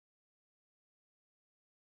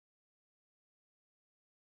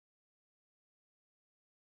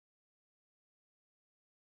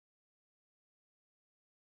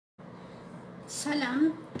ሰላም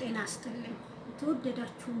ጤና ይስጥልኝ።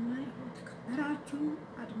 ተወደዳችሁና የተከበራችሁ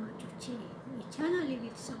አድማጮቼ የቻናሌ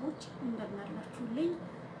ቤተሰቦች እንደምን አላችሁልኝ?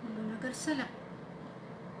 ሁሉ ነገር ሰላም።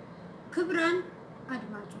 ክብራን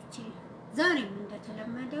አድማጮቼ ዛሬም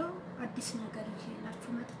እንደተለመደው አዲስ ነገር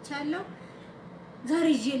ይዤላችሁ መጥቻለሁ። ዛሬ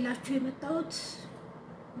ይዤላችሁ የመጣሁት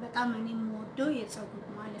በጣም እኔ የምወደው የጸጉር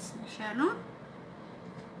ማለስለሻ ነው።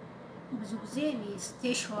 ብዙ ጊዜ እኔ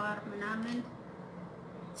ስቴሽዋር ምናምን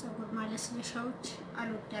ጸጉር ማለስለሻዎች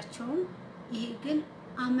አልወዳቸውም። ይሄ ግን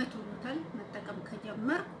አመት ሆኖታል መጠቀም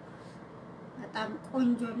ከጀመርኩ። በጣም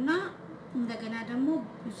ቆንጆና እንደገና ደግሞ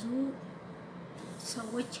ብዙ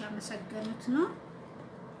ሰዎች ያመሰገኑት ነው።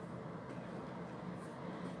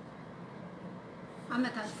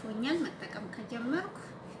 አመት አልፎኛል መጠቀም ከጀመርኩ።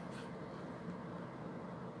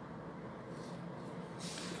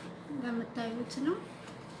 እንደምታዩት ነው።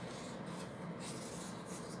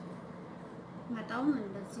 መጣውም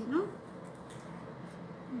እንደዚህ ነው።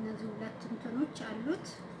 እነዚህ ሁለት እንትኖች አሉት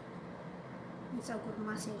የጸጉር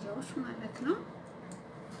ማስያዣዎች ማለት ነው።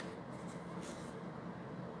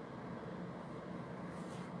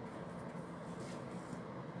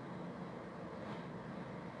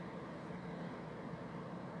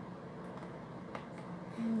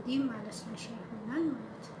 እንዲህ ማለስለሻ ይሆናል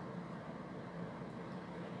ማለት ነው።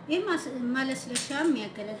 ይሄ ማለስለሻ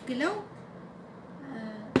የሚያገለግለው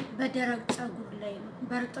በደረቅ ጸጉር ላይ ነው።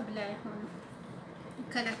 በርጥብ ላይ አይሆንም፣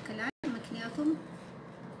 ይከለክላል። ምክንያቱም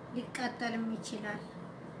ሊቃጠልም ይችላል።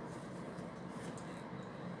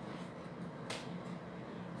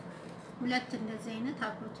 ሁለት እንደዚህ አይነት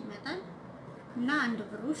አብሮት ይመጣል እና አንድ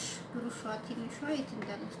ብሩሽ ትንሿ የት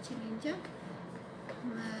እንዳለች እንጃ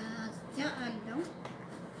ማዝጃ አለው።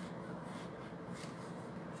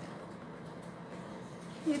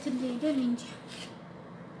 የት እንደሄደ እንጃ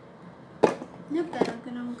ነበር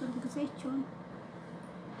ግን አሁን ቅርብ ጊዜ ይችላል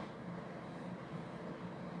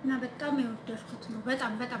እና በጣም የወደድኩት ነው።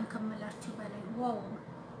 በጣም ከመላችሁ በላይ ዋው።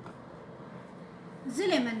 እዚህ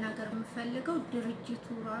ላይ መናገር የምፈልገው ድርጅቱ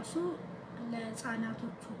ራሱ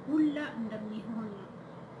ለህፃናቶቹ ሁላ እንደሚሆን ነው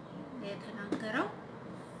የተናገረው።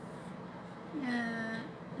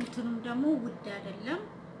 እንትኑም ደግሞ ውድ አይደለም።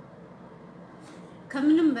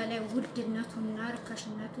 ከምንም በላይ ውድነቱና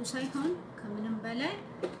ርካሽነቱ ሳይሆን ከምንም በላይ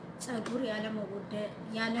ጸጉር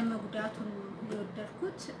ያለ መጉዳቱን ነው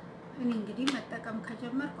የወደድኩት። እኔ እንግዲህ መጠቀም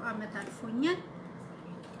ከጀመርኩ አመት አልፎኛል።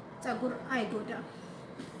 ጸጉር አይጎዳም።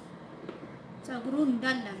 ጸጉሩ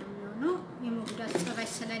እንዳለ ነው የሚሆነው። የመጉዳት ጸባይ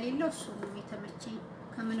ስለሌለው እሱ ነው የተመቸኝ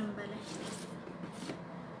ከምንም በላይ።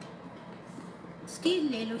 እስኪ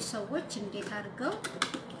ሌሎች ሰዎች እንዴት አድርገው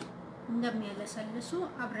እንደሚያለሰልሱ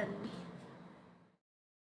አብረን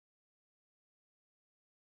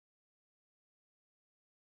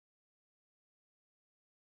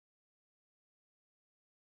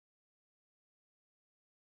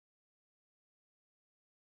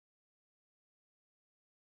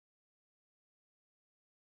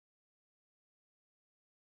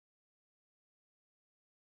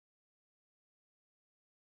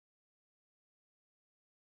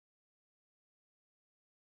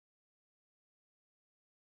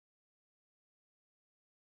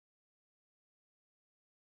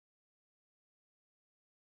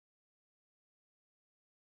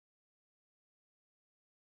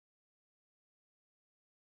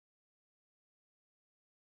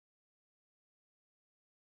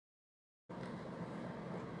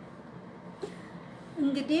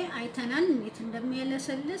እንግዲህ አይተናል እንዴት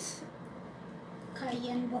እንደሚያለሰልስ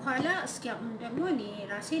ካየን በኋላ እስኪ አሁን ደግሞ እኔ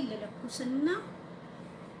ራሴን ልለኩስና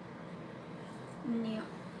እንየው።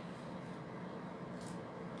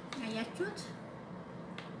 አያችሁት?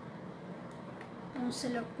 አሁን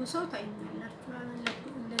ስለኩሰው ታዩኛላችሁ።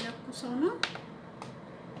 ልለኩሰው ነው።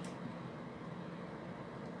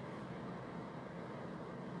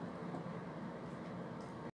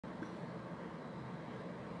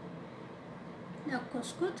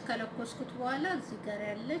 ለኮስኩት። ከለኮስኩት በኋላ እዚህ ጋር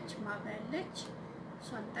ያለች ማብሪያ ያለች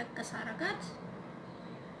እሷን ጠቅስ አረጋት።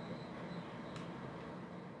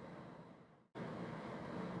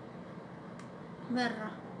 በራ።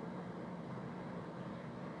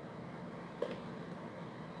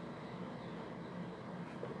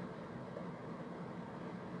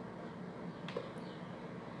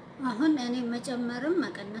 አሁን እኔ መጨመርም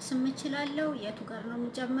መቀነስም እችላለሁ። የቱ ጋር ነው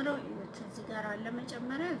የምጨምረው? እዚህ ጋር አለ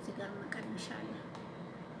መጨመሪያ፣ እዚህ ጋር መቀነሻ አለ።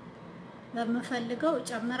 በመፈልገው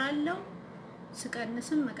እጨምራለሁ፣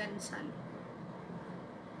 ስቀንስም መቀንሳለሁ።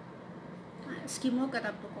 እስኪ ሞቅ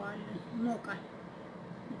እጠብቀዋለሁ። ሞቃል።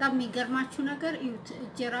 በጣም የሚገርማችሁ ነገር እዩት።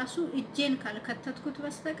 እጄን ካልከተትኩት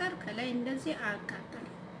በስተቀር ከላይ እንደዚህ አያቃጥልም።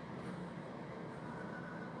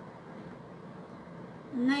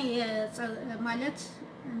 እና ማለት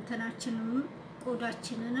እንትናችንም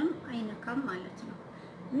ቆዳችንንም አይነካም ማለት ነው።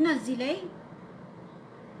 እና እዚህ ላይ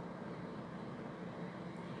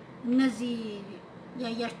እነዚህ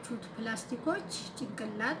ያያችሁት ፕላስቲኮች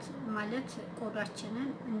ጭንቅላት ማለት ቆዳችንን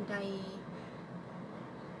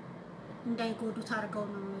እንዳይጎዱት አድርገው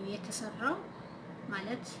ነው የተሰራው።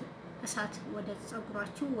 ማለት እሳት ወደ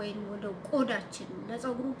ጸጉራችሁ ወይም ወደ ቆዳችን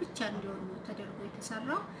ለጸጉሩ ብቻ እንዲሆን ነው ተደርጎ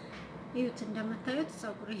የተሰራው። እዩት፣ እንደምታዩት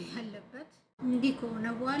ጸጉር ያለበት እንዲህ ከሆነ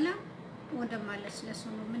በኋላ ወደ ማለስለሱ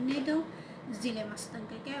ነው የምንሄደው። እዚህ ላይ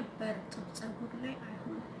ማስጠንቀቂያ፣ በእርጥብ ጸጉር ላይ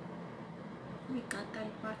አይሆንም፣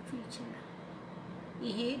 ሊቃጠልባችሁ ይችላል።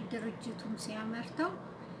 ይሄ ድርጅቱም ሲያመርተው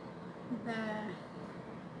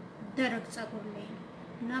በደረቅ ጸጉር ላይ ነው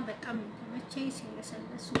እና በጣም የተመቸኝ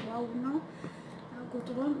ሲለሰለሱ ዋው ነው።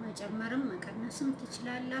 ቁጥሩን መጨመርም መቀነስም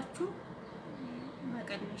ትችላላችሁ።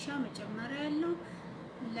 መቀነሻ መጨመሪያ ያለው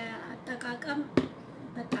ለአጠቃቀም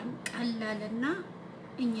በጣም ቀላልና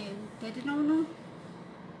እኛ የወደድነው ነው።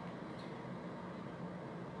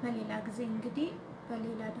 በሌላ ጊዜ እንግዲህ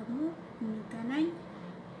በሌላ ደግሞ እንገናኝ።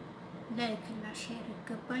 ላይክ እና ሼር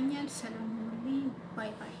ይገባኛል። ሰላም ሁኑልኝ። ባይ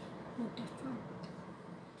ባይ። ወዳችኋለሁ።